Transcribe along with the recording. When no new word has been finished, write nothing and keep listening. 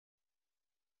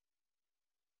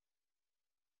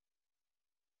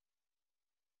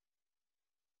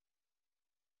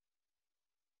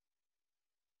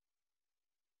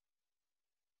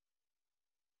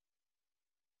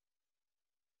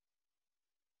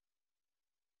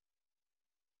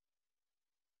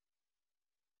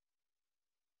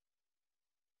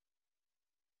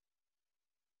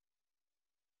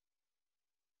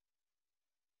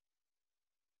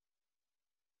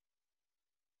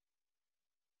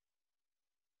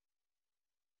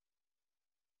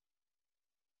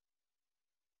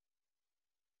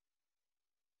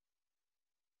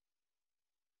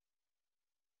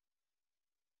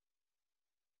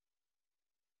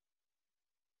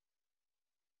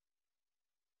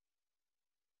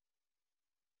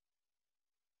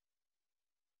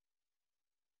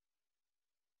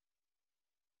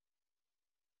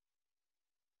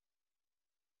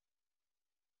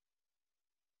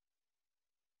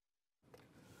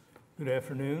Good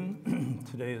afternoon.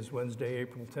 Today is Wednesday,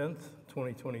 April 10th,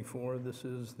 2024. This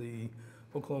is the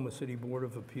Oklahoma City Board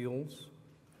of Appeals.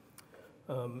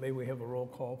 May we have a roll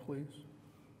call, please?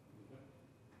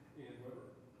 Ann Weber.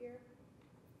 Here.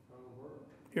 Ronald Burke.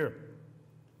 Here.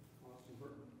 Austin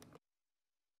Burton.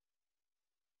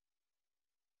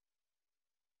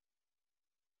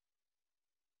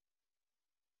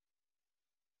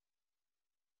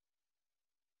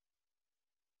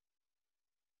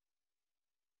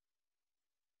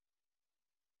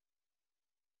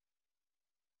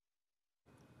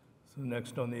 So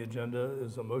next on the agenda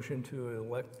is a motion to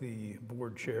elect the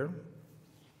board chair.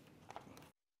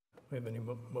 We have any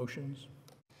motions?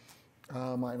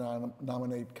 I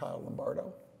nominate Kyle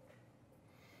Lombardo.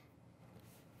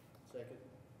 Second.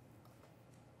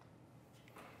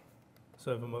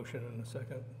 So I have a motion and a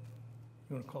second.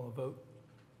 You want to call a vote?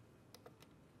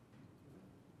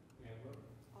 Ann Weber.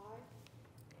 Aye.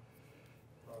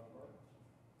 Ronald Burke.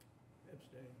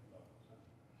 Abstain.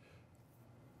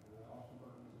 Austin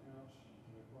Burton is announced.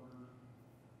 Jimmy Porter.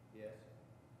 Yes.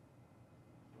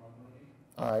 Ron Murphy.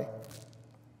 Aye.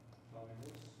 Tommy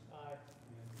Woods. Aye.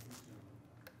 And Bruce Newman.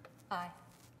 Aye.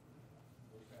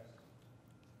 Vote passes.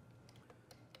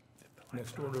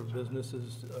 Next order of business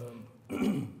is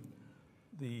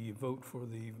the vote for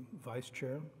the vice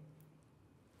chair.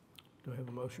 Do I have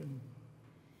a motion?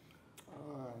 I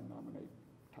nominate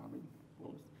Tommy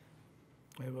Willis.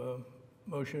 I have a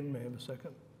motion. May I have a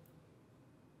second?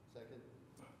 Second.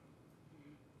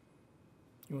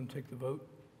 You want to take the vote?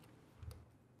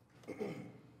 Ann Weber.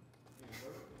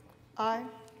 Aye.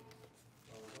 Ronald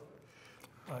Burke.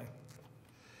 Aye.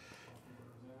 Austin Burton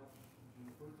is announced.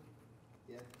 Jimmy Porter.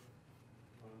 Yes.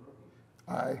 Ron Murphy.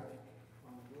 Aye.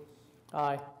 Tommy Woods.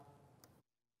 Aye.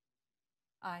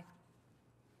 Aye.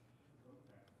 Vote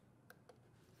passes.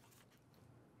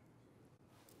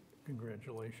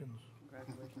 Congratulations.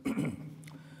 Congratulations.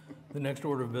 The next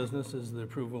order of business is the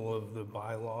approval of the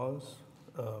bylaws.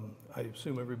 I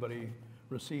assume everybody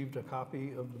received a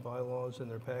copy of the bylaws in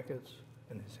their packets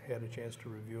and has had a chance to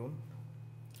review them.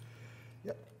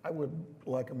 Yeah, I would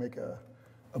like to make a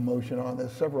motion on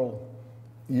this. Several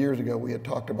years ago, we had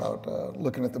talked about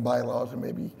looking at the bylaws and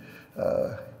maybe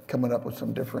coming up with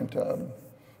some different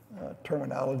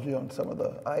terminology on some of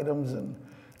the items. And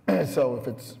so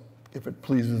if it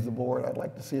pleases the board, I'd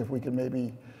like to see if we can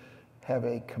maybe have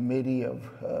a committee of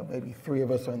maybe three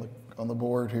of us on the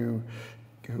board who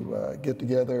get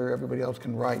together. Everybody else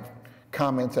can write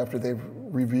comments after they've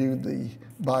reviewed the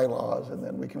bylaws, and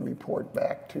then we can report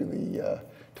back to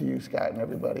you, Scott, and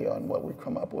everybody on what we've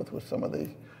come up with some of the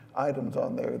items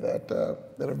on there that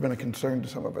have been a concern to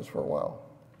some of us for a while.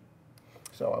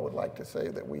 So I would like to say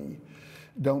that we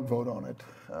don't vote on it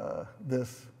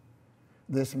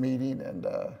this meeting and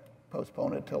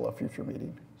postpone it till a future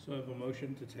meeting. So I have a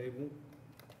motion to table.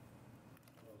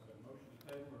 Well, is that a motion to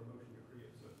table or a motion to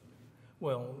create a subcommittee?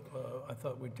 Well, I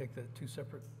thought we'd take the two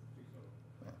separate.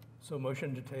 So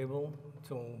motion to table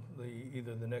till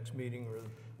either the next meeting or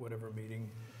whatever meeting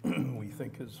we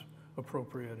think is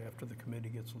appropriate after the committee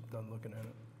gets done looking at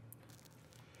it.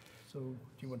 So do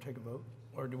you want to take a vote,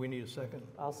 or do we need a second?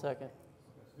 I'll second.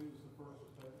 Yes, who's the first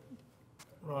to table?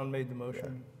 Ron made the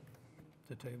motion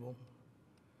to table.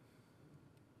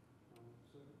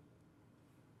 Second.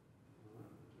 All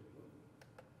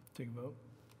right, Take take a vote. a vote.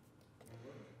 Ann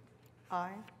Weber.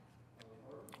 Aye. Ronald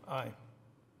Burke. Aye.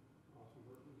 Austin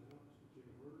Burton is announced.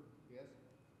 Jimmy Porter. Yes.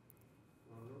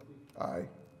 Ron Murphy. Aye.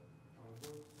 Tommy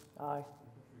Woods. Aye. And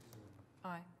Patrice Newman.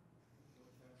 Aye.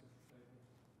 Vote passes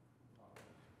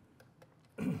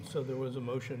to table. So there was a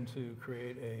motion to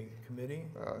create a committee.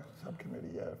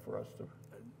 Subcommittee, for us to.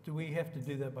 Do we have to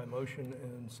do that by motion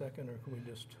and second, or can we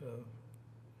just, Stephen,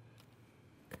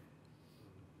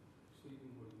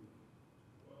 what do you?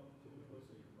 Well, typically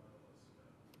say your bylaws.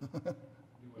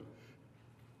 Do what?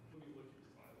 Let me look at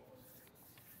your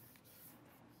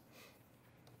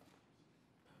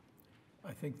bylaws.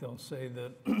 I think they'll say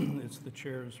that it's the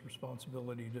chair's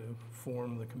responsibility to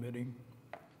form the committee.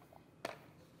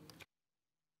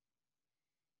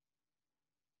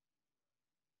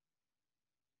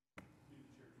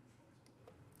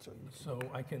 So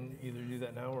I can either do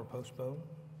that now or postpone.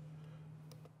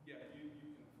 Yeah, you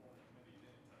can form a committee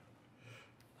at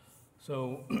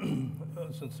any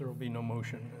time. So since there will be no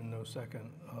motion and no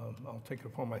second, I'll take it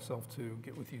upon myself to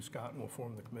get with you, Scott, and we'll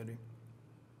form the committee.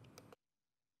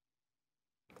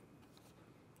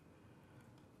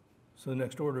 So the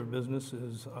next order of business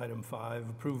is item 5,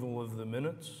 approval of the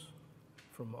minutes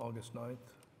from August 9th,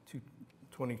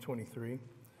 2023.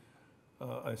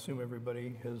 I assume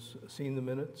everybody has seen the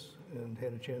minutes and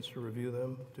had a chance to review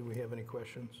them. Do we have any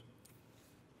questions?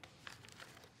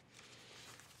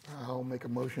 I'll make a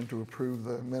motion to approve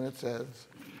the minutes as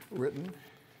written.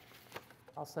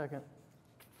 I'll second.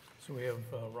 So we have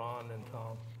Ron and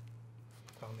Tommy.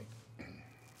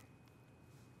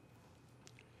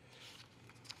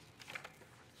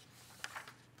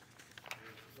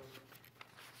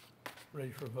 Ready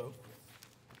for a vote?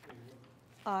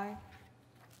 Aye.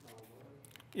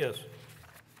 Yes.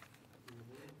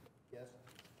 Yes.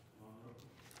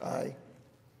 Aye.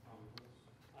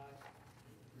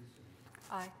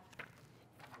 Aye.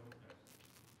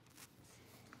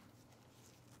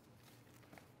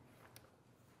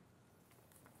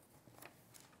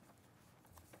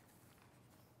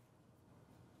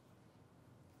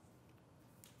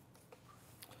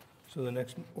 So the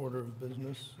next order of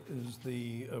business is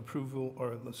the approval,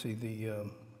 or let's see,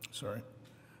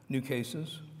 new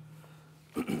cases.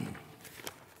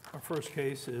 Our first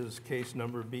case is case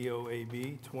number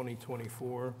BOAB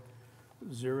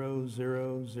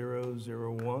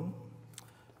 2024-00001,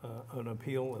 an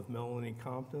appeal of Melanie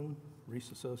Compton,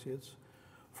 Reese Associates,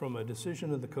 from a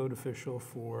decision of the code official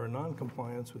for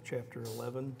noncompliance with Chapter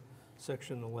 11,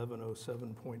 Section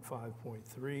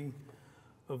 1107.5.3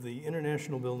 of the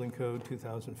International Building Code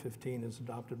 2015 as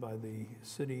adopted by the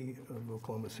City of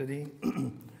Oklahoma City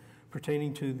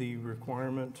pertaining to the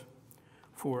requirement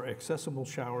for accessible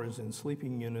showers in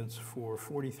sleeping units for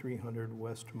 4300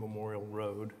 West Memorial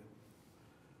Road.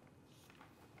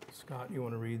 Scott, you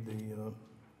want to read the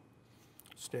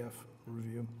staff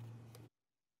review?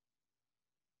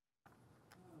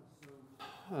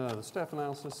 The staff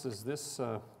analysis is this.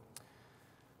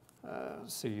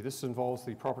 This involves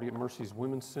the property at Mercy's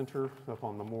Women's Center up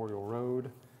on Memorial Road.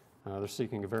 They're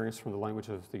seeking a variance from the language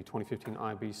of the 2015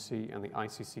 IBC and the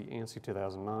ICC ANSI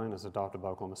 2009 as adopted by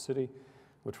Oklahoma City,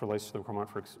 which relates to the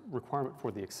requirement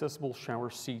for the accessible shower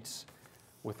seats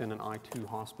within an I-2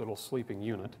 hospital sleeping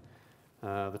unit.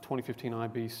 The 2015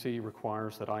 IBC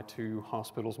requires that I-2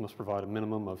 hospitals must provide a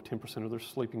minimum of 10% of their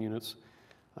sleeping units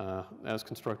as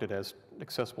constructed as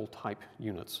accessible type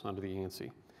units under the ANSI.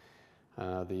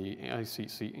 The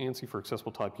ICC ANSI for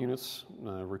accessible type units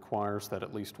requires that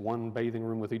at least one bathing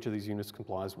room with each of these units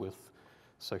complies with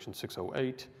Section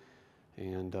 608.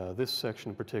 And this section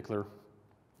in particular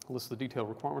lists the detailed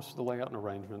requirements for the layout and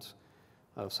arrangements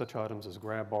of such items as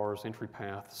grab bars, entry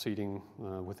path, seating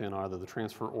within either the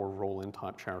transfer or roll-in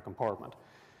type shower compartment.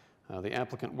 The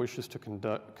applicant wishes to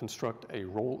construct a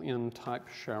roll-in type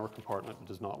shower compartment and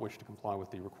does not wish to comply with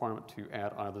the requirement to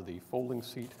add either the folding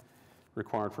seat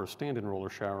required for a stand-in roller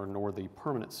shower nor the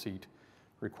permanent seat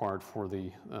required for the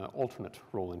alternate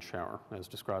roll-in shower as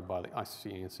described by the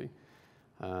ICC ANSI.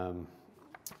 Of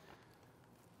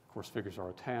course, figures are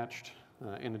attached.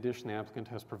 In addition, the applicant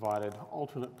has provided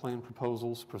alternate plan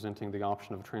proposals presenting the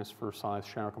option of a transfer size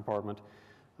shower compartment,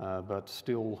 but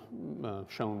still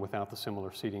shown without the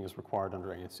similar seating as required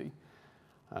under ANSI.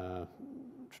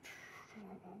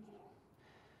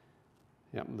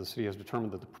 The city has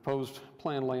determined that the proposed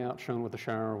plan layout shown with the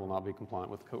shower will not be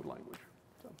compliant with the code language.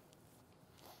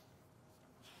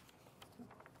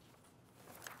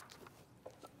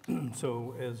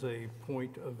 So as a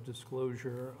point of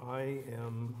disclosure, I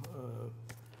am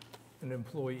an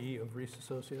employee of Reese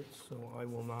Associates, so I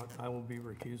will be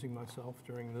recusing myself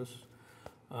during this.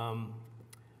 In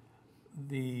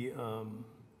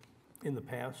the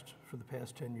past, for the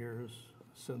past 10 years,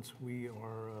 since we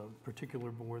are a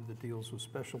particular board that deals with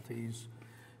specialties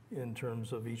in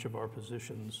terms of each of our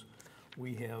positions,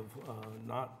 we have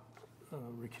not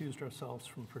recused ourselves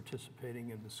from participating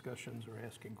in discussions or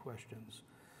asking questions.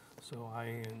 So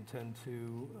I intend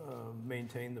to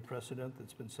maintain the precedent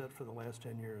that's been set for the last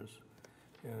 10 years.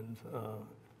 And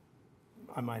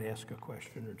I might ask a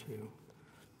question or two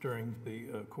during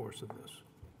the course of this.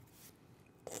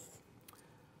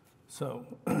 So,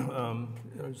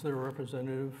 is there a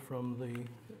representative from the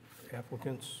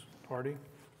applicant's party?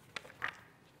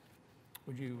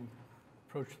 Would you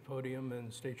approach the podium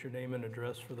and state your name and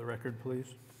address for the record,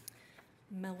 please?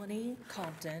 Melanie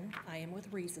Compton. I am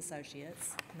with Reese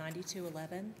Associates,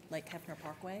 9211 Lake Hefner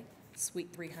Parkway,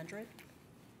 Suite 300,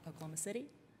 Oklahoma City,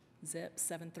 zip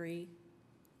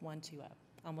 73120.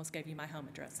 Almost gave you my home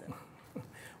address.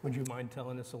 Would you mind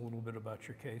telling us a little bit about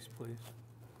your case, please?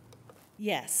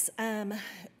 Yes.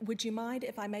 Would you mind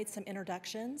if I made some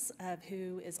introductions of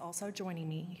who is also joining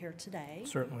me here today?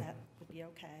 Certainly. That would be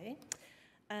okay.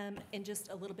 And just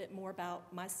a little bit more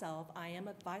about myself. I am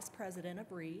a vice president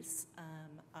of Reese.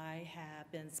 I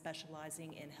have been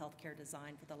specializing in healthcare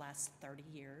design for the last 30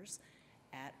 years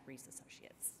at Reese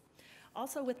Associates.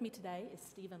 Also with me today is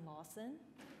Stephen Lawson.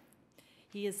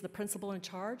 He is the principal in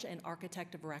charge and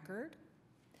architect of record.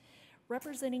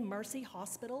 Representing Mercy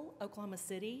Hospital, Oklahoma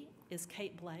City, is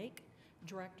Kate Blake.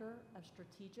 Director of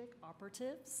Strategic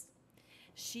Operatives.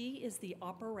 She is the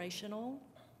operational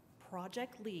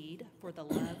project lead for the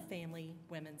Love Family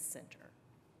Women's Center.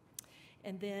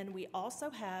 And then we also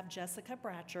have Jessica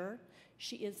Bratcher.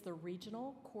 She is the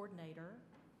regional coordinator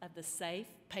of the Safe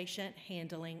Patient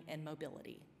Handling and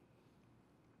Mobility.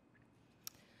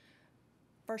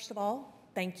 First of all,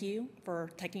 thank you for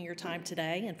taking your time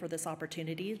today and for this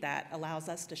opportunity that allows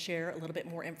us to share a little bit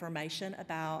more information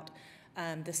about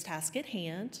this task at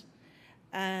hand.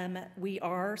 We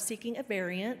are seeking a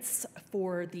variance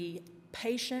for the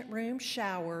patient room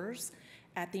showers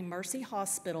at the Mercy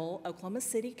Hospital, Oklahoma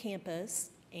City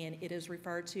campus, and it is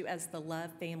referred to as the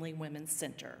Love Family Women's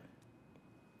Center.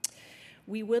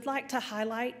 We would like to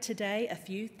highlight today a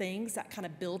few things that kind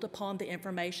of build upon the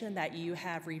information that you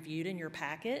have reviewed in your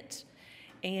packet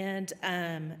and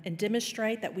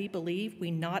demonstrate that we believe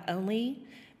we not only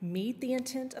meet the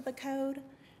intent of the code,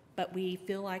 but we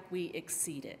feel like we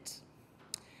exceed it.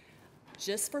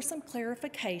 Just for some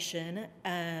clarification,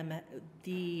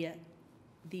 the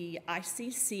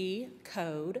ICC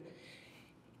code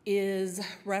is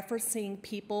referencing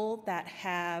people that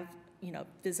have,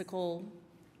 physical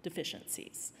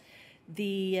deficiencies.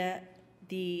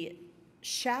 The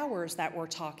showers that we're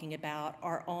talking about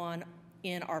are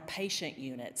in our patient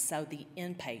units, so the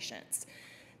inpatients.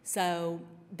 So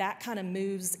that kind of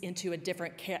moves into a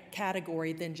different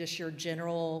category than just your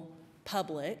general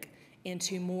public,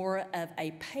 into more of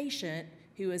a patient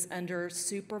who is under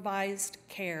supervised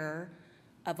care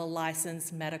of a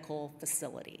licensed medical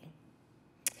facility.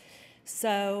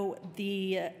 So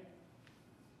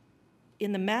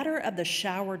in the matter of the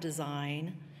shower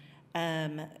design,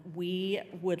 we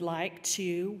would like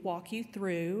to walk you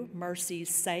through Mercy's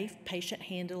safe patient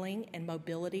handling and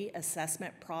mobility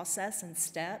assessment process and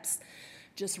steps,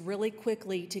 just really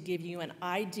quickly to give you an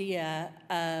idea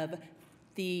of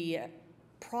the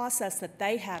process that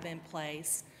they have in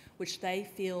place, which they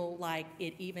feel like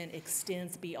it even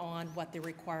extends beyond what the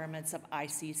requirements of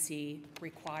ICC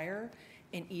require,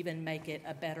 and even make it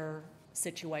a better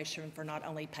situation for not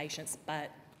only patients but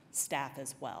staff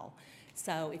as well.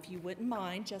 So if you wouldn't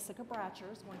mind, Jessica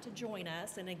Bratcher is going to join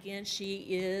us, and again, she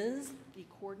is the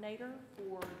coordinator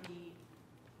for the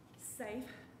Safe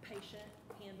Patient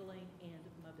Handling and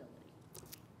Mobility.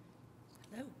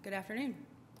 Hello, good afternoon.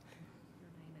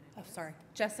 Oh, sorry.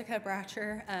 Jessica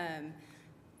Bratcher,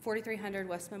 4300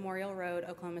 West Memorial Road,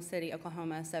 Oklahoma City,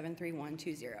 Oklahoma,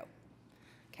 73120.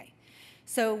 Okay.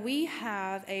 So we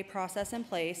have a process in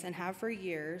place and have for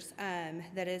years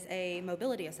that is a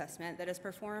mobility assessment that is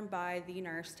performed by the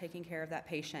nurse taking care of that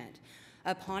patient.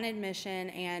 Upon admission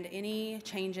and any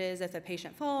changes, if the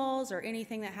patient falls or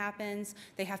anything that happens,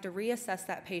 they have to reassess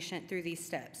that patient through these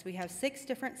steps. We have 6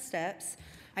 different steps.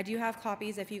 I do have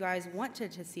copies if you guys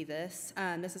wanted to see this.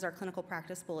 This is our clinical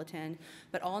practice bulletin,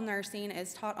 but all nursing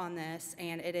is taught on this,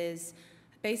 and it is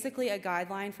basically a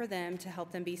guideline for them to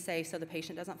help them be safe so the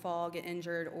patient doesn't fall, get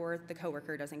injured, or the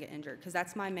coworker doesn't get injured, because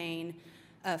that's my main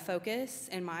focus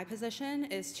in my position,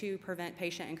 is to prevent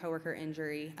patient and coworker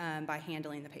injury by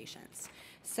handling the patients.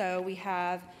 So we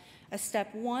have a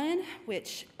step 1,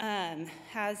 which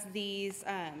has these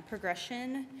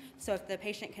progression. So if the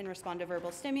patient can respond to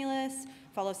verbal stimulus,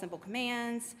 follow simple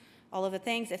commands, all of the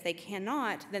things. If they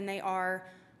cannot, then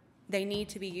they need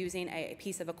to be using a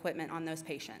piece of equipment on those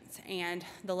patients. And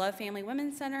the Love Family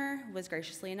Women's Center was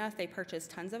graciously enough, they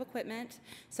purchased tons of equipment,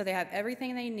 so they have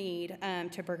everything they need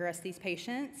to progress these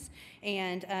patients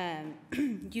and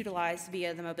utilize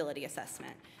via the mobility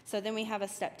assessment. So then we have a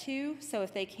step 2, so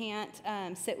if they can't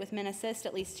sit with men assist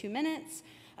at least 2 minutes,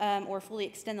 or fully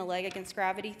extend the leg against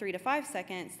gravity 3 to 5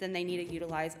 seconds, then they need to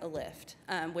utilize a lift,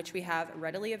 which we have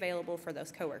readily available for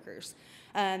those coworkers.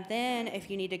 Then if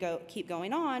you need to keep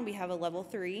going on, we have a level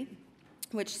 3,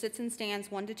 which sits and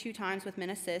stands 1 to 2 times with men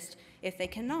assist. If they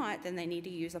cannot, then they need to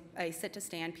use a sit to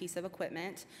stand piece of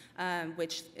equipment,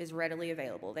 which is readily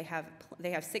available. They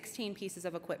have 16 pieces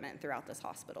of equipment throughout this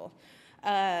hospital.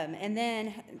 And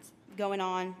then going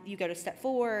on, you go to step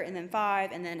 4 and then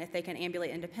 5, and then if they can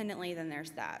ambulate independently, then there's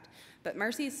that. But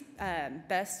Mercy's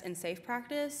best and safe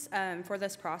practice for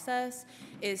this process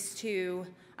is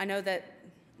I know that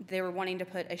they were wanting to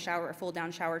put a full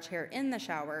down shower chair in the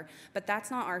shower, but that's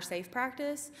not our safe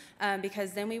practice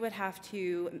because then we would have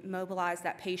to mobilize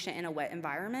that patient in a wet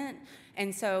environment.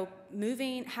 And so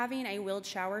having a wheeled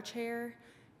shower chair,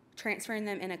 transferring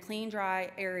them in a clean,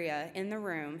 dry area in the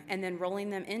room, and then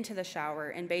rolling them into the shower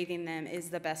and bathing them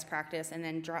is the best practice, and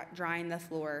then drying the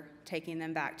floor, taking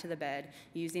them back to the bed,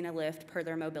 using a lift per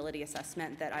their mobility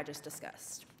assessment that I just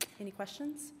discussed. Any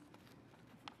questions?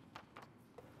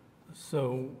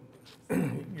 So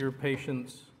your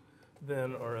patients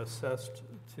then are assessed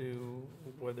to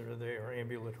whether they are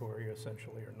ambulatory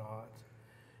essentially or not.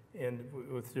 And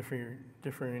with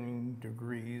differing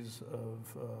degrees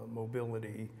of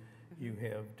mobility, you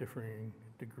have differing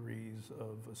degrees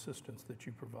of assistance that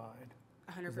you provide.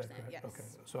 100%, Is that correct? yes. Okay,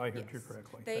 so I heard you Yes.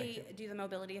 correctly. Thank you. They do the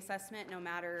mobility assessment no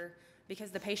matter,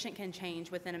 because the patient can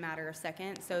change within a matter of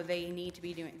seconds, so they need to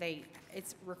be doing,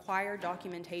 it's required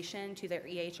documentation to their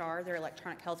EHR, their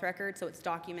electronic health record, so it's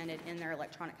documented in their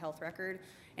electronic health record,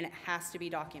 and it has to be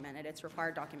documented. It's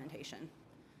required documentation.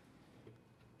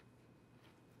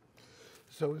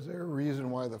 So is there a reason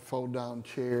why the fold-down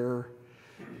chair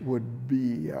would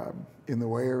be in the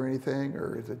way or anything?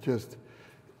 Or is it just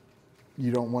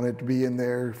you don't want it to be in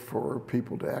there for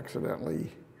people to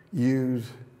accidentally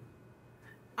use?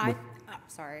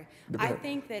 Sorry. Go I ahead.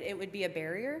 think that it would be a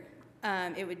barrier.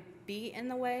 It would be in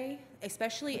the way,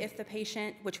 especially if the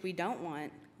patient, which we don't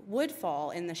want, would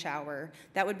fall in the shower.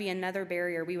 That would be another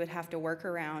barrier we would have to work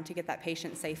around to get that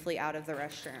patient safely out of the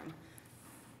restroom.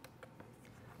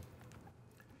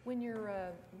 When you're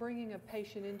bringing a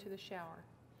patient into the shower,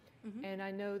 and I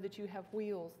know that you have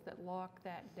wheels that lock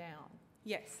that down,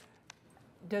 Yes.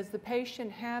 does the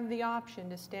patient have the option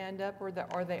to stand up, or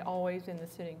are they always in the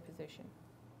sitting position?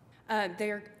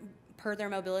 They're, per their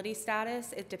mobility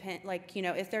status, it depends, like, you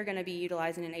know, if they're going to be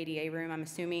utilizing an ADA room, I'm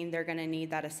assuming they're going to need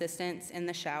that assistance in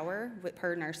the shower with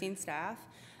per nursing staff.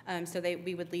 So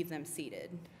we would leave them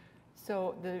seated.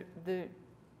 So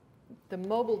the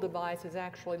mobile device is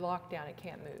actually locked down, it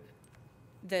can't move?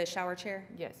 The shower chair?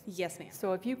 Yes. Yes, ma'am.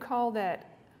 So if you call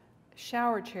that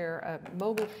shower chair a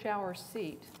mobile shower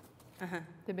seat, then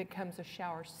it becomes a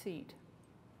shower seat.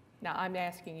 Now, I'm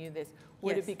asking you this,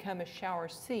 would Yes. it become a shower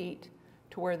seat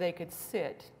to where they could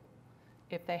sit?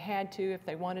 If they had to, if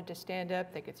they wanted to stand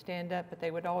up, they could stand up, but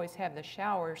they would always have the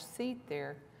shower seat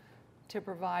there to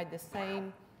provide the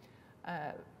same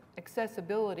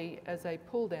accessibility as a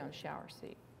pull-down shower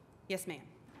seat. Yes, ma'am.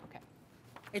 Okay.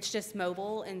 It's just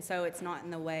mobile, and so it's not in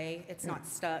the way, it's not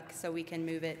stuck, so we can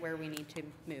move it where we need to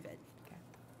move it. Okay.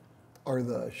 Are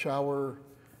the shower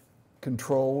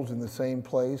controls in the same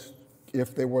place?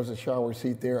 If there was a shower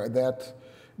seat there, that's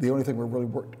the only thing we're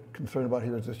really concerned about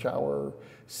here is the shower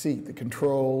seat. The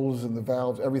controls and the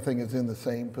valves, everything is in the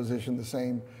same position, the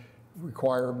same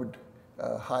required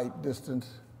height,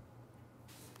 distance.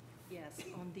 Yes,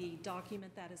 on the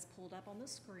document that is pulled up on the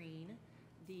screen,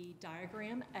 the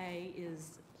diagram A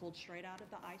is pulled straight out of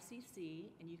the ICC,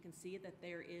 and you can see that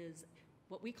there is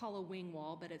what we call a wing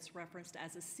wall, but it's referenced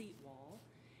as a seat wall,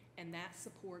 and that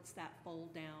supports that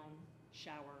fold-down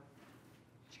shower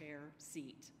chair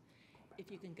seat.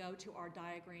 If you can go to our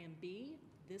diagram B,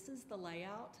 this is the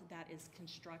layout that is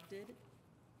constructed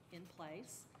in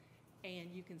place.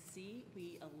 And you can see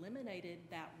we eliminated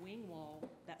that wing wall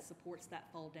that supports that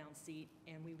fold-down seat,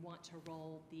 and we want to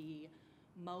roll the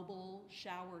mobile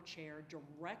shower chair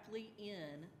directly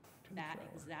in that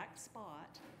exact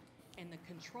spot. And the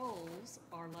controls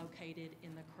are located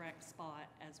in the correct spot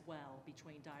as well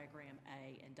between diagram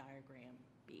A and diagram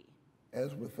B.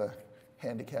 As with the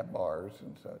handicap bars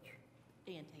and such.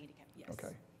 And handicap, yes.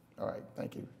 Okay, all right,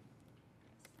 thank you.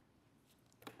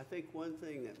 I think one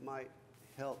thing that might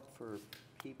help for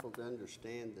people to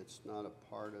understand that's not a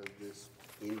part of this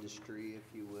industry,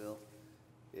 if you will,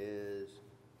 is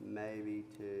maybe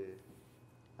to,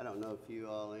 I don't know if you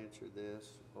all answer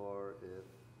this or if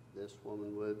this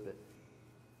woman would, but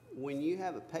when you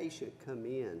have a patient come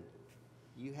in,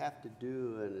 you have to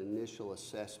do an initial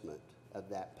assessment of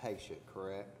that patient,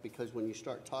 correct? Because when you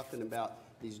start talking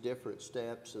about these different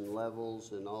steps and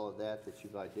levels and all of that that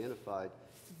you've identified,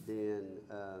 then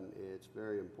it's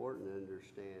very important to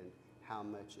understand how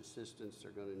much assistance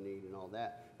they're going to need and all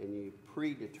that. And you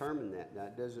predetermine that. Now,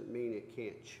 it doesn't mean it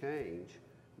can't change,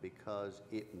 because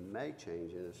it may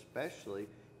change, and especially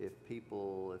if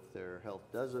their health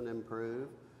doesn't improve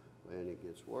and it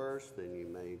gets worse, then you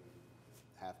may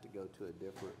have to go to a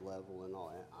different level and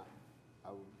all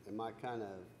that. Am I kind of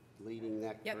leading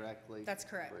that Yep, correctly? that's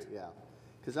correct. Yeah,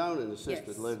 because I own an assisted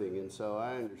Yes. living, and so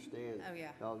I understand Oh,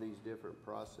 yeah. all these different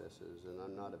processes, and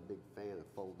I'm not a big fan of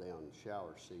fold-down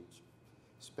shower seats,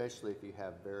 especially if you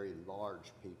have very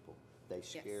large people. They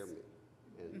scare Yes. me,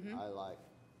 and I like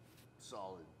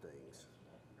solid things.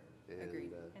 And,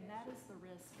 Agreed. And that is the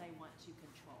risk they want to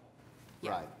control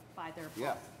Yeah. Right, by their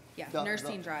yeah. policy. Yeah, The-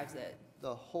 nursing drives it.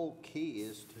 The whole key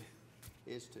is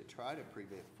to try to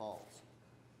prevent falls.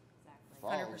 Exactly.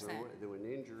 Falls, 100%. when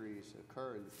injuries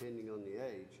occur, and depending on the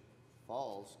age,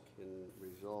 falls can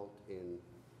result in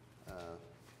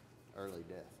early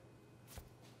death,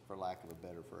 for lack of a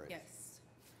better phrase. Yes.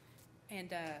 And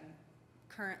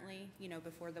Currently,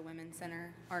 before the Women's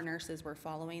Center, our nurses were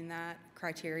following that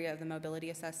criteria of the mobility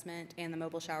assessment and the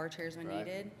mobile shower chairs when Right.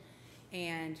 needed.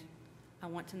 And I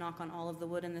want to knock on all of the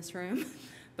wood in this room,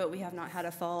 but we have not had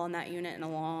a fall on that unit in a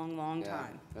long, long Yeah,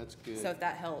 time. that's good. So if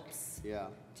that helps, Yeah.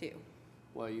 too.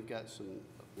 Well, you've got some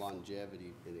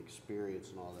longevity and experience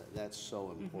and all that. That's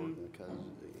so important because,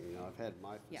 I've had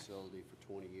my Yeah. facility for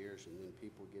 20 years and then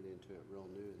people get into it real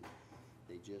new and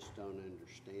they just don't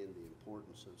understand the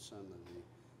importance of some of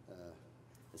the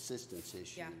assistance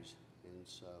issues. Yeah. And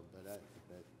so, but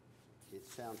it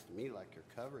sounds to me like you're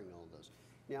covering all those.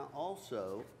 Now,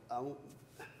 also,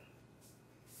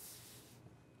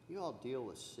 you all deal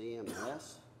with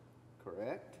CMS,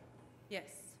 correct?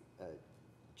 Yes.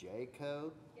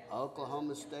 JACO,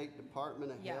 Oklahoma State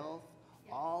Department of Yeah. Health,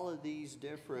 all of these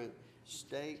different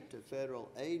state to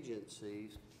federal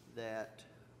agencies that,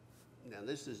 now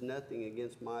this is nothing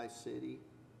against my city,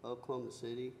 Oklahoma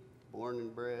City, born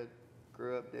and bred,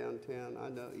 grew up downtown. I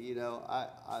know,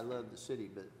 I love the city,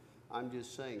 but I'm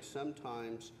just saying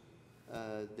sometimes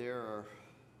there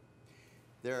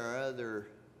are other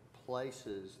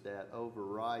places that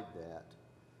override that.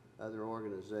 Other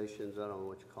organizations, I don't know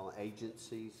what you call them,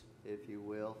 agencies, if you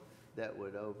will, that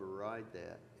would override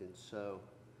that. And so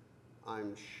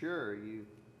I'm sure you've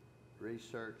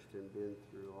researched and been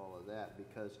through all of that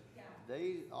because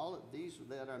all of these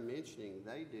that I'm mentioning,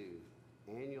 they do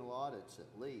annual audits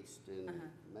at least, and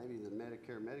maybe the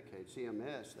Medicare, Medicaid,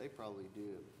 CMS, they probably do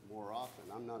it more often.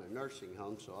 I'm not a nursing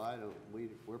home, so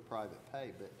we're private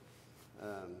pay,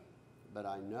 but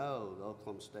I know the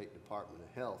Oklahoma State Department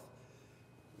of Health,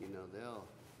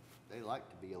 they like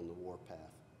to be on the warpath.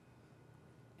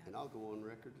 And I'll go on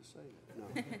record to say that.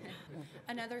 No.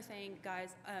 Another thing,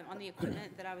 guys, on the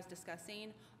equipment that I was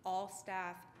discussing, all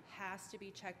staff has to be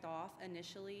checked off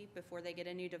initially before they get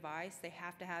a new device. They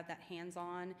have to have that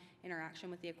hands-on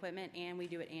interaction with the equipment, and we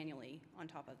do it annually on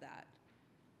top of that.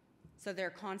 So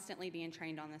they're constantly being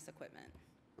trained on this equipment.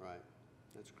 Right.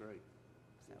 That's great.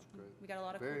 So That's great. we got a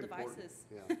lot of Very cool important. devices.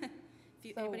 Yeah.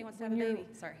 If So anybody wants to have a when baby,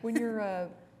 sorry. When you're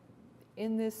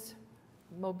in this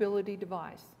mobility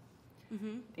device,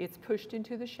 it's pushed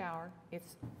into the shower,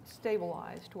 it's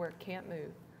stabilized where it can't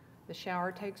move. The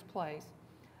shower takes place.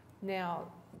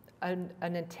 Now, an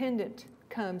attendant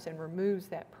comes and removes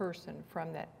that person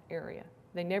from that area.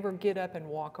 They never get up and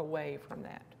walk away from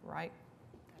that, right?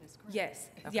 That is correct. Yes,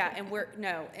 yeah, and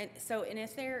and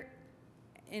if they're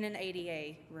in an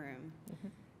ADA room,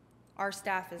 our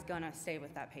staff is going to stay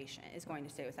with that patient,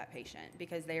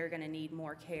 because they are going to need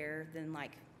more care than,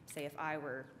 like, say if I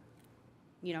were,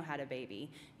 had a baby.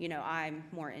 I'm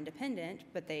more independent,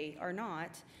 but they are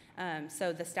not,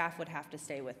 so the staff would have to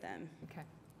stay with them. Okay.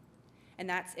 And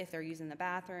that's if they're using the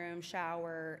bathroom,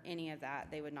 shower, any of that,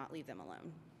 they would not leave them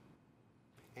alone.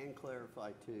 And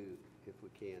clarify too, if we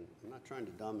can. I'm not trying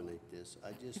to dominate this.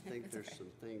 I just think there's some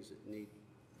things that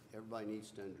everybody needs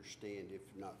to understand if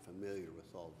you're not familiar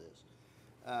with all this.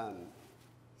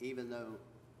 Even though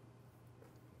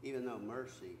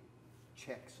Mercy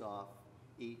checks off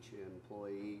each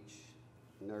employee, each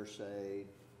nurse aide,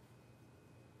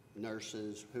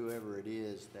 nurses, whoever it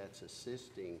is that's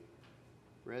assisting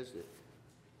resident,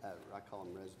 I call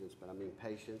them residents, but I mean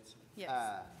patients. Yes.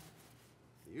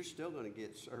 You're still going to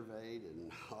get surveyed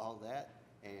and all that,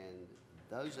 and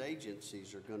those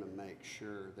agencies are going to make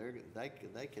sure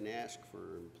they can ask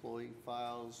for employee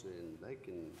files, and they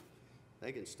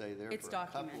can stay there It's for a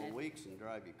couple of documented. weeks and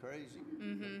drive you crazy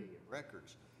looking at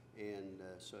records. And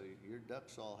so your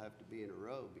ducks all have to be in a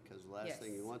row because the last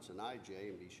thing Yes. you want is an IJ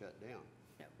and be shut down.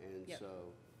 Yep. And Yep.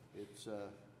 so it's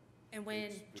And when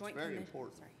it's Joint very Commission,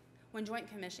 important. sorry, when Joint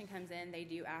Commission comes in, they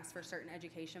do ask for certain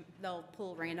education. They'll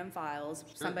pull random files,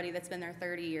 somebody that's been there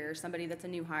 30 years, somebody that's a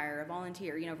new hire, a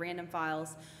volunteer, random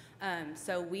files.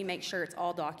 So we make sure it's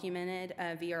all documented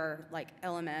via our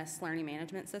LMS learning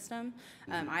management system.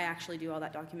 I actually do all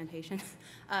that documentation.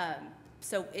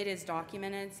 So it is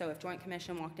documented. So if Joint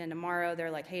Commission walked in tomorrow,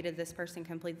 they're like, hey, did this person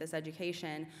complete this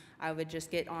education? I would just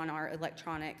get on our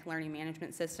electronic learning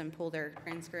management system, pull their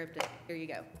transcript, and here you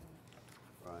go.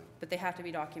 Right. But they have to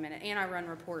be documented, and I run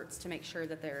reports to make sure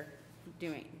that they're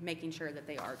making sure that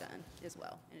they are done as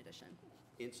well, in addition.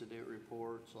 Incident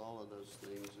reports, all of those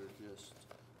things are just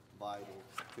vital.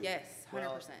 To, Yes, 100%,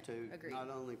 well, to agreed. not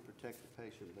only protect the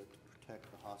patient, but to protect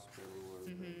the hospital or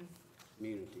the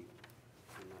community.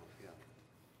 Yeah.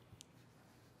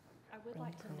 I would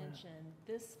like to mention,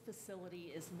 this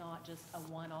facility is not just a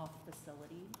one-off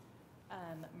facility.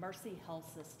 Mercy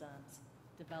Health Systems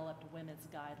developed women's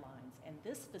guidelines, and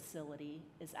this facility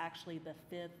is actually the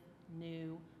 5th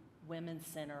new women's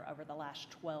center over the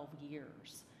last 12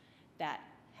 years that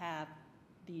have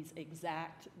these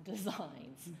exact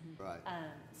designs. Right.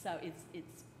 So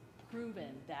it's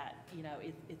proven that, you know,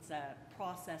 it's a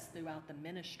process throughout the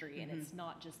ministry, and it's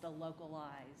not just a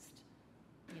localized,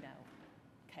 you know,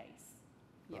 case.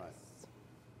 Right.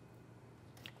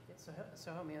 Yeah,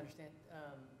 so help me understand,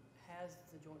 has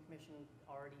the Joint Commission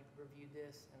already reviewed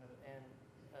this and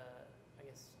I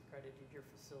guess accredited your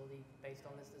facility based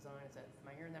on this design? Am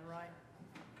I hearing that right?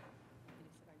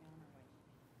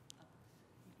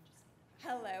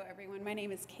 Hello, everyone. My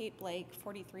name is Kate Blake,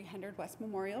 4300 West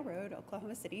Memorial Road,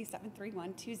 Oklahoma City,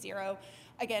 73120.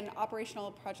 Again,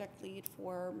 operational project lead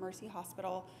for Mercy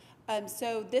Hospital.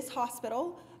 So this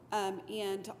hospital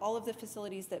and all of the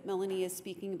facilities that Melanie is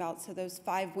speaking about, so those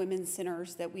 5 women's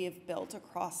centers that we have built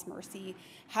across Mercy,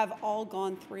 have all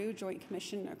gone through Joint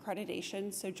Commission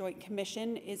accreditation. So Joint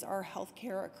Commission is our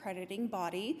healthcare accrediting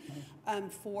body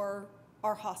for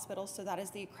our hospital, so that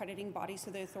is the accrediting body, so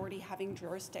the authority having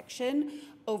jurisdiction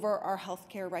over our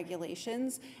healthcare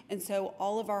regulations. And so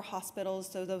all of our hospitals,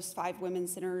 so those 5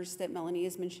 women's centers that Melanie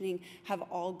is mentioning, have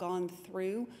all gone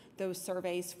through those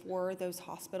surveys for those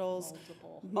hospitals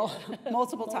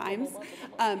multiple times.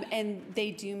 And they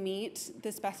do meet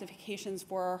the specifications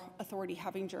for our authority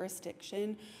having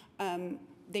jurisdiction.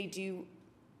 They do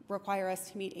require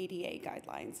us to meet ADA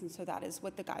guidelines, and so that is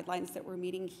what the guidelines that we're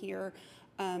meeting here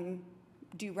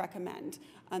do recommend.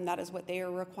 That is what they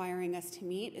are requiring us to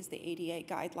meet, is the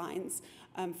ADA guidelines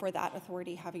for that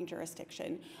authority having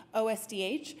jurisdiction.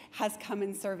 OSDH has come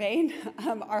and surveyed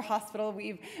our hospital.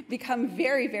 We've become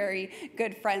very, very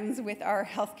good friends with our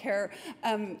healthcare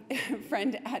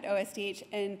friend at OSDH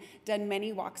and done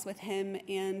many walks with him,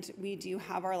 and we do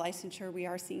have our licensure. We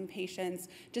are seeing patients,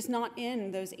 just not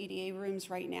in those ADA rooms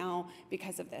right now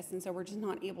because of this, and so we're just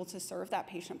not able to serve that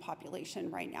patient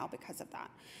population right now because of that.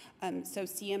 So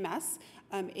CMS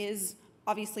is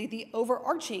obviously the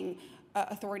overarching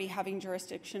authority having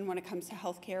jurisdiction when it comes to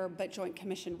healthcare, but Joint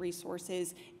Commission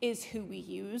Resources is who we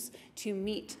use to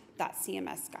meet that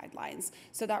CMS guidelines.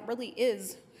 So that really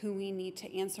is who we need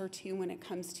to answer to when it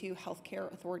comes to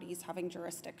healthcare authorities having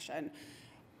jurisdiction.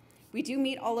 We do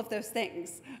meet all of those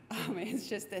things. It's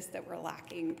just this that we're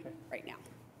lacking right now.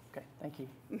 Okay, thank you.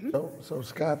 So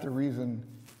Scott, the reason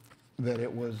that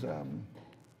it was,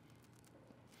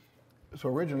 so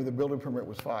originally the building permit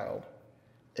was filed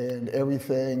and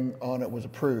everything on it was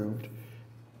approved.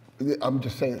 I'm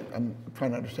just saying, I'm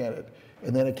trying to understand it.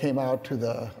 And then it came out to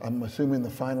the, I'm assuming the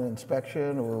final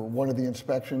inspection or one of the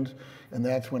inspections, and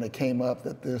that's when it came up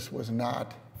that this was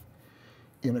not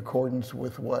in accordance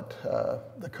with what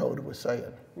the code was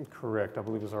saying. Correct. I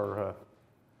believe it was our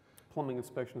plumbing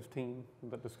inspections team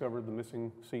that discovered the missing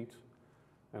seats,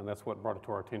 and that's what brought it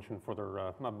to our attention for their,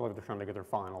 I believe they're trying to get their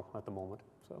final at the moment.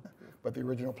 So, but the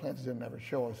original plans didn't ever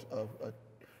show us a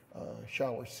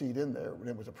shower seat in there when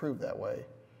it was approved that way.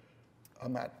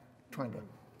 I'm not trying to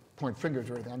point fingers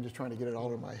or anything, I'm just trying to get it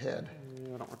all in my head.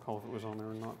 yeah, I don't recall if it was on there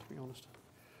or not, to be honest.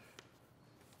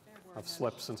 I've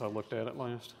slept since I looked at it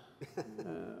last.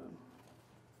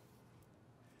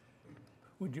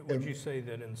 Would you say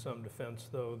that in some defense,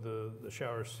 though, the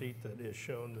shower seat that is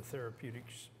shown, the therapeutic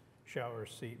shower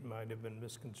seat, might have been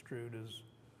misconstrued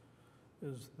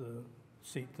as the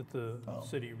seat that the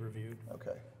city reviewed?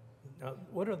 Okay. Now,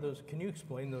 what are those, can you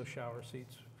explain those shower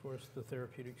seats for us, the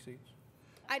therapeutic seats?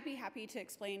 I'd be happy to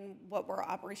explain what we're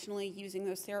operationally using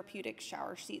those therapeutic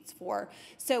shower seats for.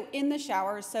 So in the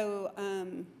shower,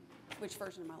 which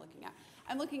version am I looking at?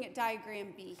 I'm looking at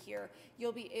diagram B here.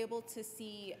 You'll be able to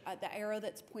see the arrow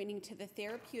that's pointing to the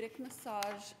therapeutic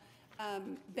massage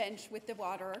bench with the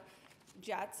water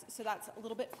jets. So that's a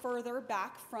little bit further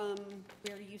back from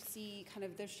where you see kind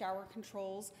of the shower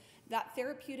controls. That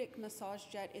therapeutic massage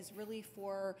jet is really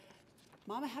for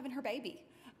mama having her baby.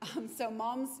 So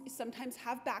moms sometimes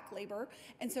have back labor,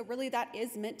 and so really that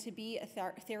is meant to be a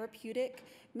therapeutic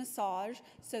massage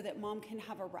so that mom can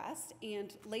have a rest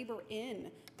and labor in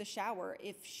the shower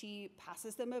if she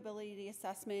passes the mobility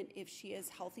assessment, if she is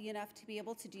healthy enough to be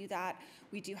able to do that.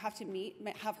 We do have to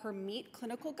have her meet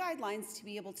clinical guidelines to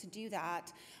be able to do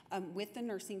that with the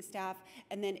nursing staff,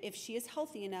 and then if she is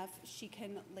healthy enough, she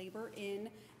can labor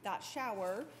in that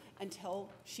shower until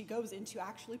she goes into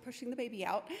actually pushing the baby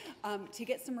out to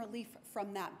get some relief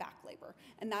from that back labor.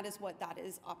 And that is what that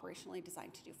is operationally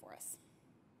designed to do for us.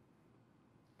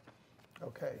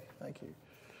 Okay, thank you.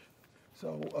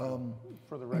 So,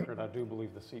 For the record, I do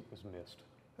believe the seat was missed.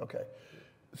 okay.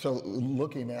 So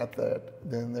looking at that,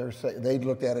 then they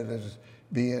looked at it as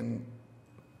being,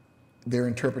 their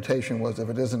interpretation was if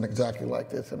it isn't exactly like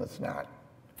this, then it's not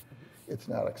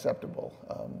acceptable.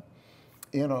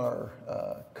 In our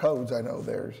codes, I know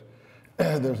there's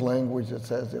there's language that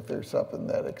says if there's something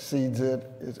that exceeds it,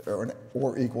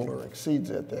 or equal or exceeds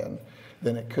it,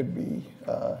 then it could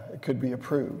be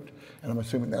approved. And I'm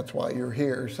assuming that's why you're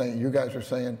here saying, you guys are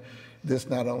saying this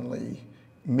not only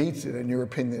meets it, in your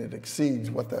opinion, it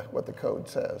exceeds what the code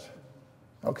says.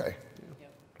 Okay.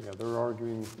 Yeah, they're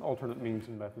arguing alternate means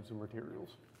and methods and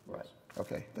materials. Right.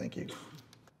 Okay, thank you.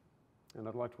 And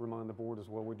I'd like to remind the board as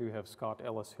well, we do have Scott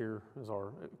Ellis here as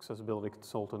our accessibility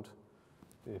consultant,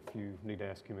 if you need to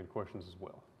ask him any questions as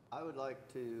well. I would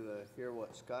like to hear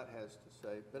what Scott has to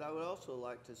say, but I would also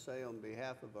like to say on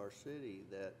behalf of our city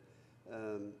that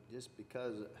just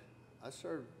because I've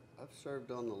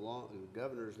served on the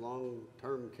governor's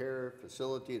long-term care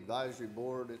facility advisory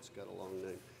board, it's got a long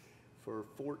name, for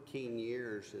 14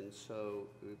 years, and so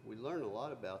we learn a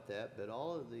lot about that, but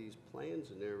all of these plans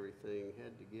and everything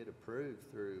had to get approved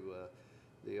through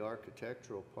the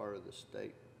architectural part of the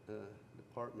state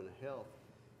Department of Health.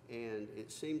 And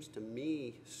it seems to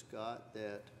me, Scott,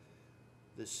 that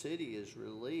the city is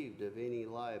relieved of any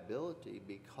liability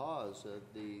because of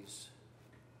these,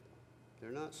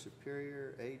 they're not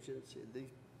superior agencies, the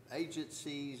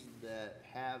agencies that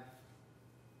have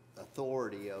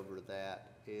authority over that.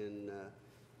 And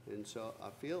so I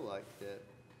feel like that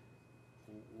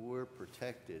we're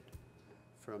protected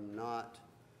from not,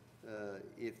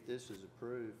 if this is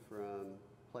approved, from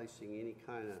placing any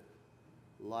kind of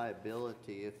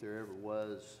liability if there ever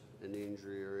was an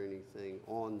injury or anything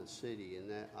on the city. And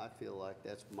that, I feel like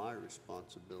that's my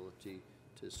responsibility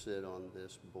to sit on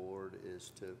this board,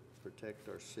 is to protect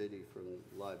our city from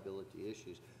liability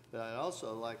issues. But I'd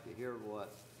also like to hear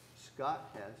what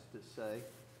Scott has to say.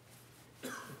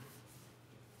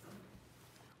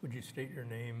 Would you state your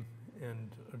name and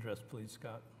address, please,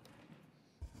 Scott?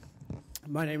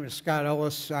 My name is Scott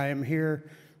Ellis. I am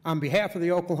here on behalf of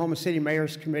the Oklahoma City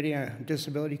Mayor's Committee on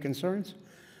Disability Concerns,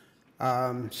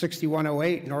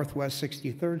 6108 Northwest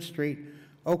 63rd Street,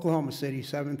 Oklahoma City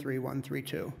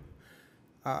 73132.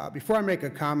 Before I make a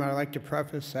comment, I'd like to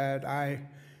preface that I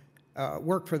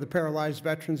work for the Paralyzed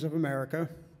Veterans of America.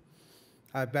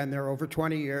 I've been there over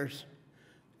 20 years,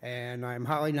 and I'm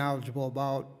highly knowledgeable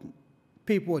about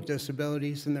people with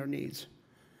disabilities and their needs.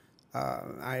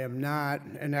 I am not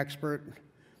an expert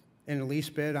in the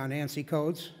least bit on ANSI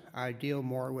codes. I deal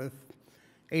more with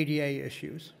ADA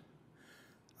issues.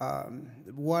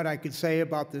 What I could say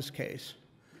about this case,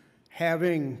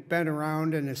 having been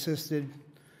around and assisted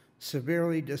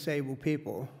severely disabled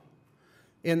people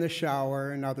in the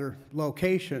shower and other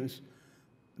locations,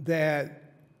 that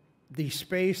the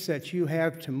space that you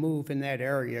have to move in that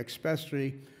area,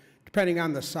 especially depending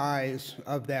on the size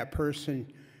of that person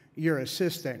you're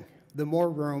assisting, the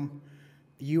more room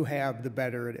you have, the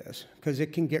better it is, because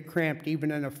it can get cramped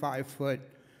even in a 5-foot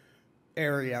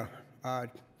area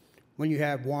when you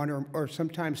have one or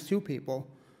sometimes two people,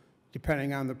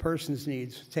 depending on the person's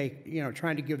needs,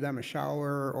 trying to give them a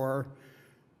shower or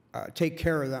take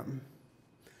care of them.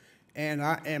 And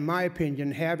in my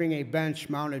opinion, having a bench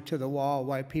mounted to the wall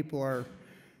while people are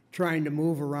trying to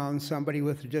move around somebody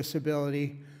with a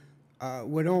disability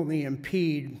would only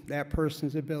impede that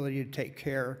person's ability to take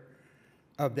care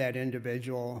of that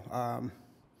individual.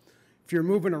 If you're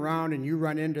moving around and you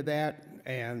run into that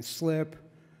and slip,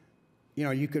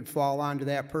 you could fall onto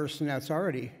that person that's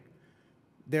already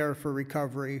there for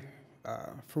recovery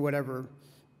for whatever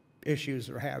issues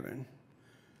they're having.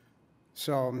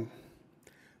 So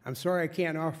I'm sorry I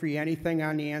can't offer you anything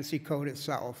on the ANSI code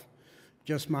itself,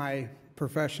 just my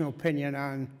professional opinion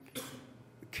on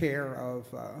care of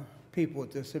people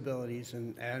with disabilities,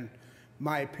 and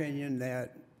my opinion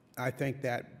that I think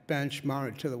that bench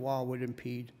mounted to the wall would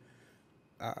impede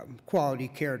quality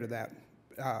care to that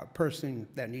person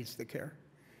that needs the care.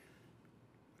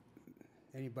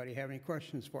 Anybody have any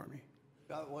questions for me?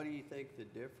 Scott, what do you think the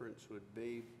difference would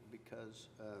be? Because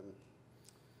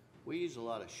we use a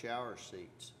lot of shower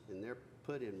seats, and they're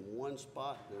put in one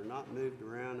spot. They're not moved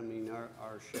around. I mean,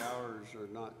 our showers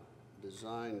are not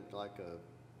designed like a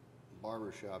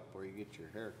barber shop where you get your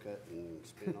hair cut and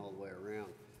spin all the way around.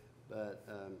 But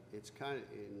it's kind of,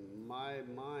 in my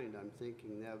mind, I'm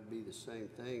thinking that would be the same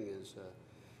thing as a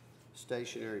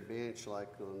stationary bench like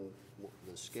on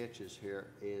the sketches here.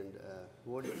 And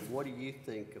what do you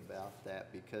think about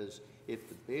that? Because if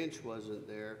the bench wasn't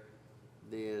there,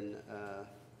 then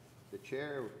the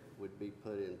chair would be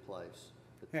put in place.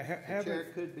 The chair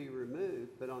could be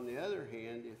removed, but on the other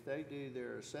hand, if they do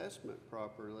their assessment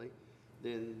properly,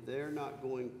 then they're not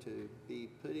going to be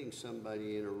putting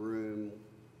somebody in a room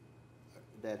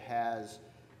that has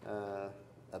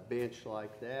a bench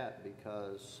like that,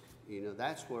 because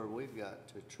that's where we've got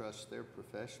to trust their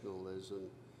professionalism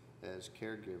as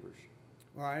caregivers.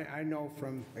 Well, I know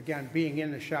from, again, being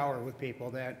in the shower with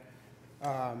people that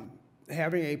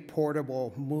having a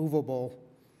portable, movable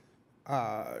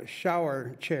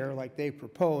shower chair like they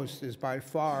proposed is by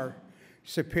far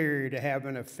superior to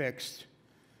having a fixed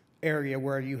area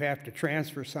where you have to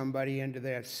transfer somebody into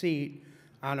that seat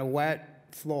on a wet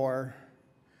floor.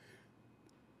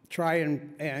 Try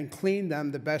and clean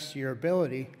them the best of your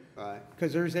ability. Right.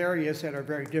 Because there's areas that are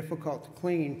very difficult to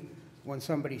clean when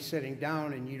somebody's sitting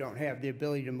down and you don't have the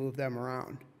ability to move them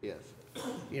around. Yes.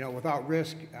 You know, without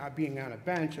risk being on a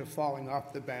bench of falling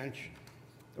off the bench.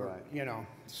 Right. You know,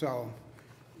 so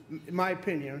in my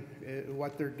opinion,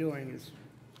 what they're doing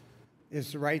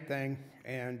is the right thing,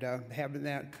 and having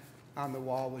that on the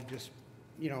wall would just,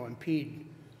 you know, impede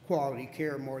quality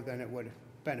care more than it would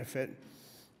benefit.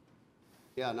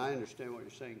 Yeah, and I understand what you're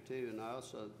saying too, and I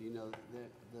also, you know,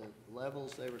 the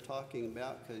levels they were talking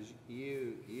about, because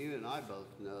you and I both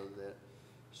know that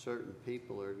certain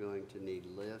people are going to need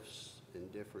lifts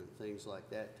and different things like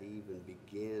that to even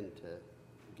begin to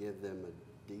give them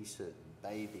a decent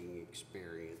bathing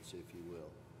experience, if you will.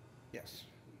 Yes.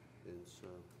 And so,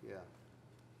 yeah,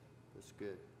 that's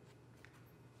good.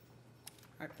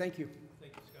 All right, thank you.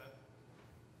 Thank you, Scott.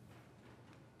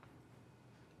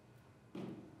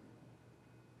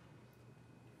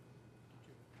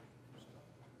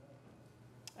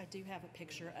 I do have a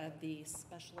picture of the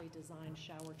specially designed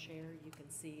shower chair. You can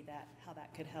see that, how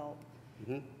that could help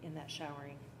in that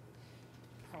showering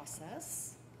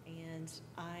process. And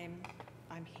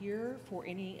I'm here for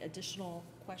any additional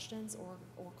questions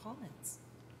or comments.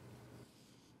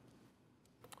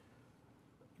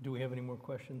 Do we have any more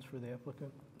questions for the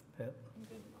applicant? Pat?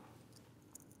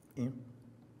 Ian?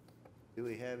 Do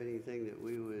we have anything that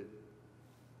we would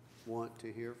want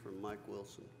to hear from Mike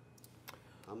Wilson?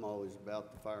 I'm always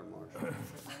about the fire marshal.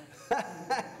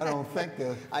 I don't think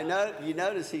that, I know, you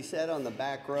notice he sat on the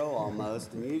back row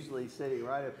almost, and usually he's sitting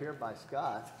right up here by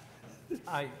Scott.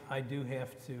 I do have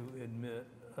to admit,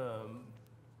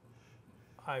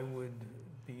 I would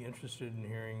be interested in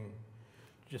hearing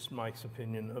just Mike's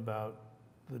opinion about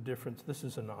the difference. This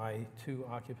is an I-2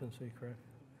 occupancy, correct?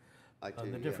 I-2, The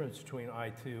yeah. difference between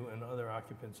I-2 and other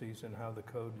occupancies and how the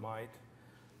code might,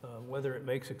 whether it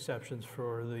makes exceptions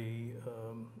for the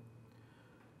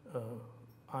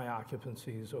I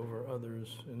occupancies over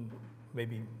others, and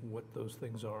maybe what those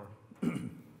things are.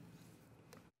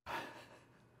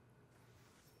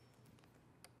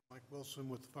 Mike Wilson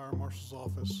with the Fire Marshal's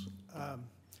Office.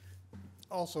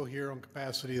 Also here on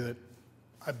capacity that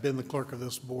I've been the clerk of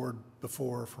this board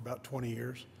before for about 20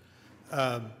 years.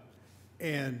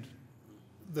 And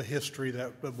the history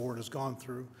that the board has gone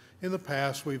through. In the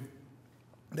past,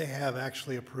 they have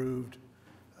actually approved,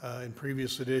 in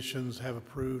previous editions, have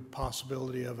approved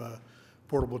possibility of a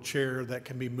portable chair that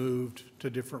can be moved to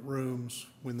different rooms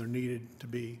when they're needed to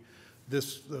be.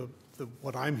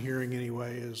 What I'm hearing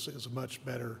anyway is a much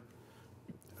better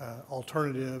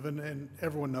alternative, and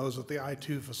everyone knows that the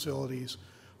I-2 facilities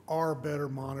are better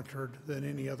monitored than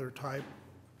any other type.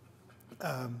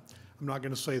 I'm not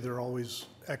going to say they're always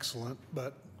excellent,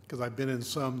 but because I've been in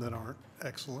some that aren't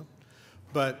excellent,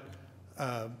 but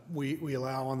we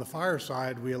allow on the fire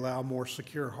side, we allow more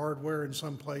secure hardware in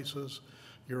some places.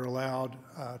 You're allowed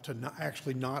to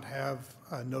actually not have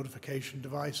notification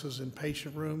devices in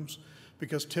patient rooms,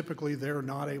 because typically they're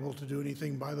not able to do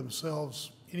anything by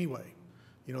themselves anyway.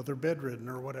 You know, they're bedridden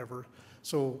or whatever.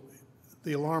 So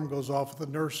the alarm goes off at the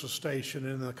nurse's station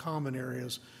in the common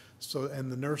areas. So,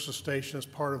 and the nurse's station is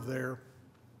part of their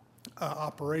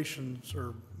operations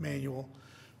or manual,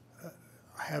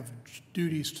 have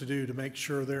duties to do to make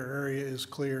sure their area is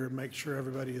clear and make sure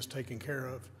everybody is taken care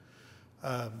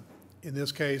of. In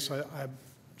this case, I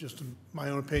just my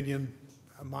own opinion,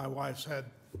 my wife's had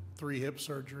 3 hip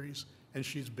surgeries and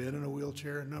she's been in a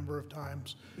wheelchair a number of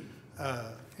times.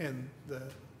 And the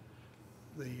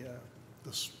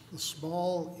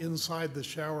small inside the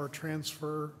shower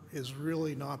transfer is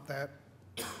really not that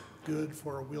good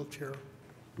for a wheelchair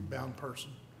bound person.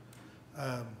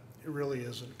 It really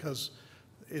isn't, because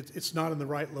it's not in the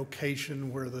right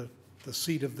location where the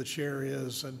seat of the chair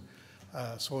is. And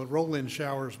so a roll-in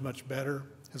shower is much better,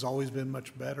 has always been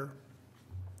much better.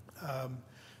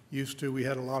 We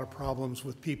had a lot of problems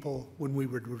with people when we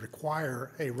would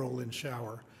require a roll-in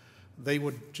shower. They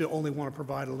would only want to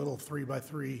provide a little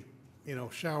 3x3,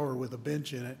 shower with a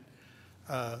bench in it,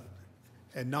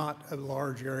 and not a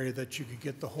large area that you could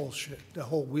get the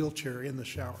whole wheelchair in the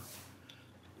shower.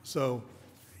 So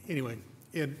anyway,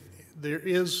 there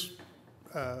is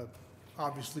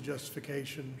obviously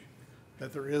justification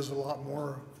that there is a lot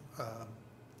more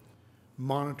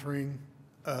monitoring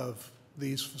of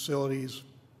these facilities.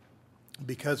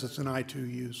 because it's an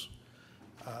I-2 use.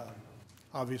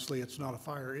 Obviously, it's not a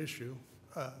fire issue.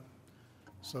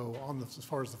 So as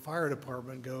far as the fire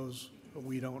department goes,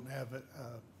 we don't have it,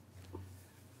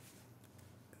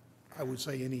 I would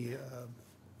say, any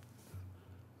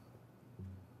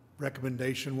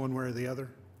recommendation one way or the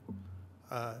other.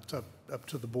 It's up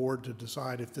to the board to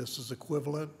decide if this is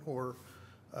equivalent or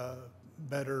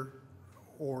better,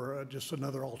 or just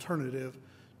another alternative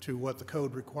to what the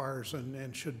code requires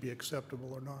and should be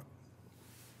acceptable or not.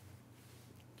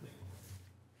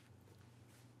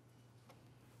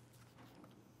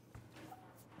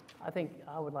 I think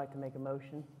I would like to make a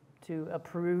motion to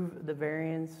approve the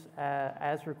variance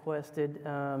as requested,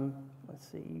 let's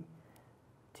see,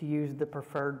 to use the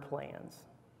preferred plans.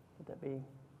 Would that be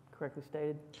correctly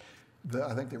stated?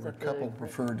 I think there were a couple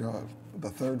preferred, the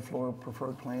third floor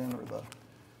preferred plan, or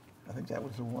I think that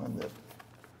was the one that,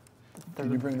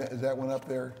 can you bring that, is that one up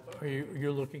there? Are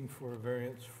you're looking for a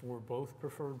variance for both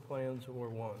preferred plans or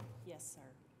one? Yes, sir.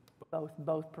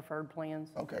 Both preferred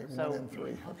plans? Okay, So- 1 and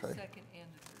 3, On the okay. second and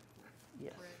the third floor.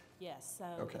 Yes. Correct. Yes, so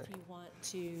Okay. if you want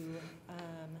to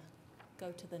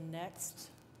go to the next,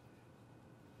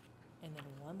 and then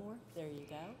one more, there you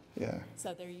go. Yeah,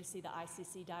 So there you see the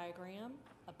ICC diagram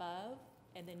above,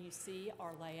 and then you see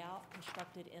our layout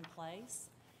constructed in place.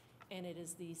 And it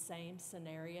is the same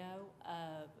scenario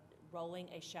of rolling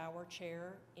a shower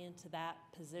chair into that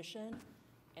position,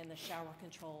 and the shower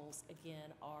controls,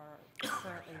 again, are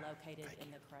currently located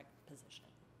in the correct position.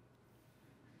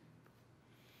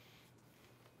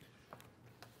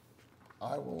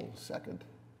 I will second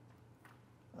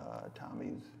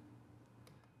Tommy's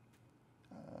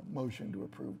motion to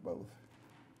approve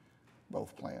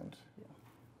both plans.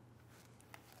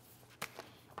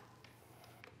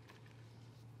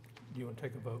 Do you want to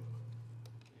take a vote?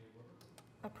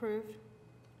 Approved.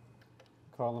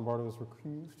 Carl Lombardo is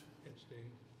recused.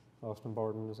 Abstain. Austin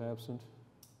Barton is absent.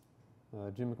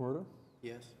 Jim McMurdo,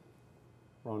 Yes?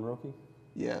 Ron Rokey,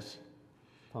 Yes.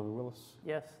 Tommy Willis,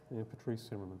 Yes. and Patrice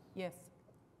Zimmerman. Yes.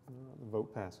 The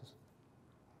vote passes.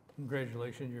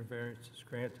 Congratulations, your variance is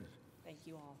granted. Thank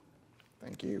you all.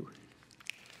 Thank you.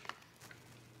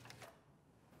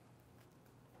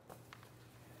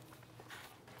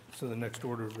 So the next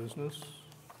order of business.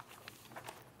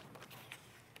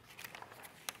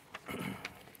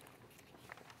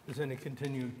 Is any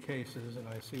continued cases, and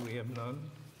I see we have none.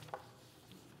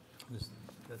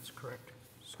 That's correct,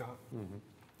 Scott?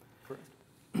 Correct.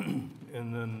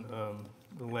 And then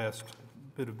the last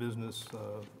bit of business,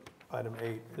 item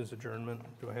 8 is adjournment.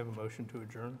 Do I have a motion to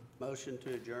adjourn? Motion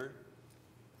to adjourn?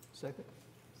 Second?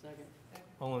 Second.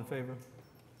 All in favor?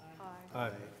 Aye.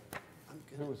 Aye. I'm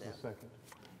good Who at was the that. second?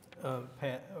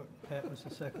 Pat was the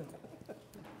second?